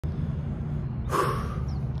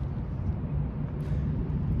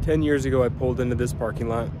10 years ago, I pulled into this parking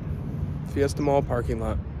lot, Fiesta Mall parking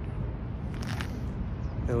lot.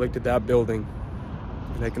 I looked at that building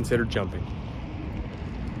and I considered jumping.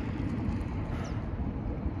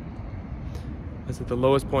 I was at the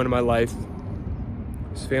lowest point of my life.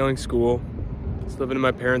 I was failing school. I was living in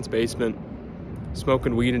my parents' basement,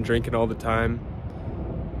 smoking weed and drinking all the time.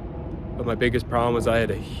 But my biggest problem was I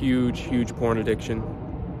had a huge porn addiction.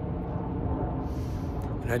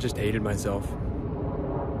 And I just hated myself.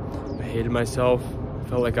 I hated myself. I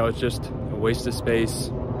felt like I was just a waste of space.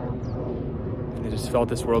 And I just felt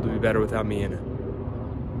this world would be better without me in it.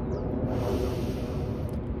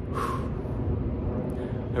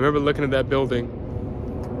 I remember looking at that building,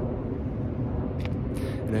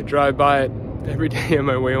 and I drive by it every day on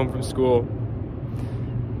my way home from school.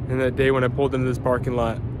 And that day when I pulled into this parking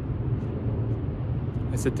lot,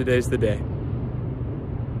 I said, today's the day.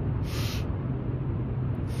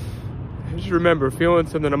 I just remember feeling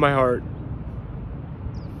something in my heart,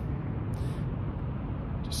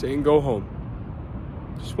 just saying, go home.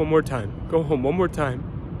 Just one more time. Go home one more time.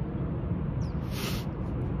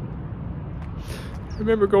 I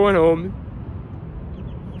remember going home,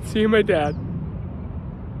 seeing my dad.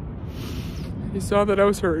 He saw that I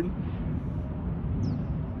was hurting.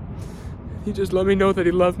 He just let me know that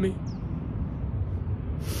he loved me.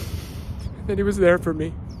 That he was there for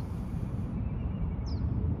me.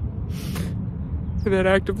 And that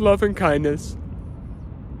act of love and kindness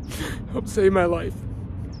helped save my life.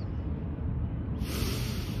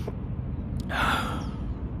 I'm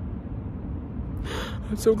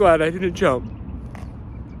so glad I didn't jump.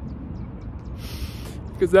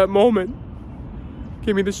 Because that moment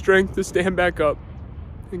gave me the strength to stand back up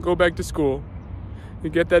and go back to school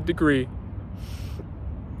and get that degree.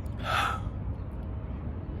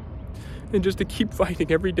 And just to keep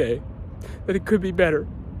fighting every day that it could be better,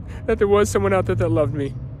 that there was someone out there that loved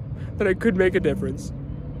me, that I could make a difference.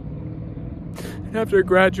 And after I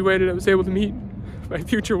graduated, I was able to meet my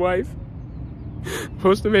future wife,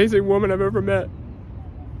 most amazing woman I've ever met.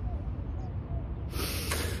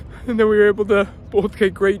 And then we were able to both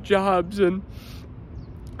get great jobs, and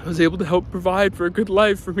I was able to help provide for a good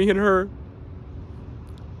life for me and her.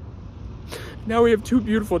 Now we have 2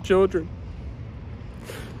 beautiful children.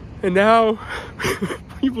 And now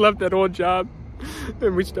we've left that old job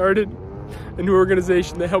and we started a new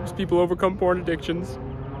organization that helps people overcome porn addictions.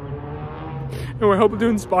 And we're helping to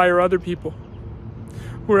inspire other people.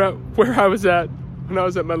 We're at where I was at when I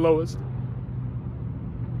was at my lowest.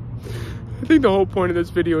 I think the whole point of this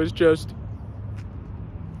video is just,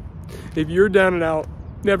 if you're down and out,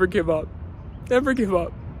 never give up. Never give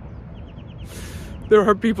up. There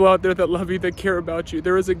are people out there that love you, that care about you.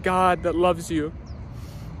 There is a God that loves you.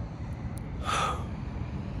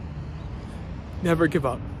 Never give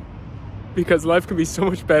up. Because life can be so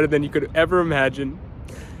much better than you could ever imagine.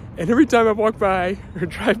 And every time I walk by or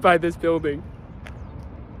drive by this building,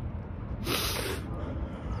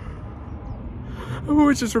 I'm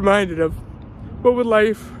always just reminded of what would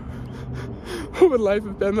life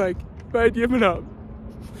have been like if I had given up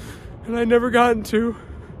and I'd never gotten to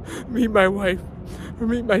meet my wife or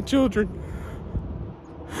meet my children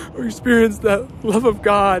or experience that love of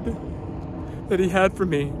God that he had for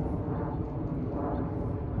me.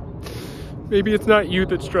 Maybe it's not you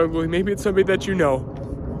that's struggling, maybe it's somebody that you know.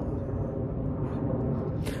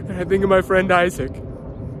 And I think of my friend Isaac,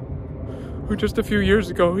 who just a few years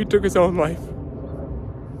ago, he took his own life.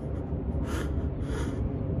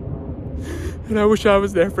 And I wish I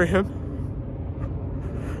was there for him.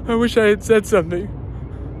 I wish I had said something.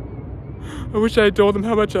 I wish I had told him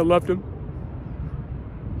how much I loved him.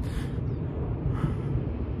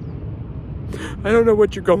 I don't know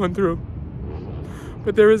what you're going through,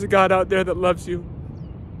 but there is a God out there that loves you.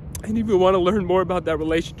 And if you want to learn more about that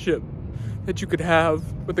relationship that you could have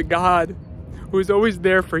with a God who is always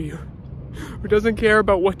there for you, who doesn't care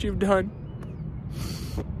about what you've done,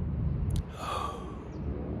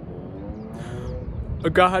 a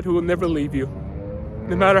God who will never leave you,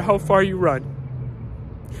 no matter how far you run.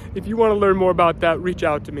 If you want to learn more about that, reach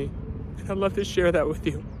out to me. And I'd love to share that with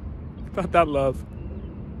you, about that love.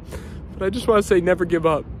 But I just want to say, never give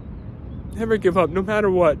up. Never give up, no matter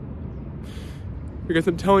what. Because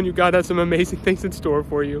I'm telling you, God has some amazing things in store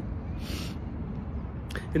for you.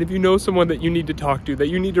 And if you know someone that you need to talk to, that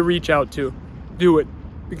you need to reach out to, do it.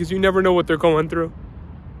 Because you never know what they're going through.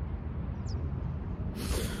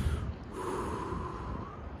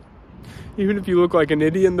 Even if you look like an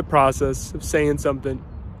idiot in the process of saying something,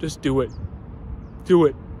 just do it. Do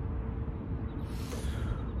it.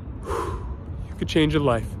 You could change a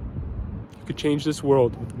life. You could could change this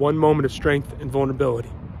world with one moment of strength and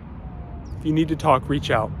vulnerability. If you need to talk,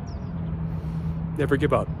 reach out. Never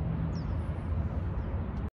give up.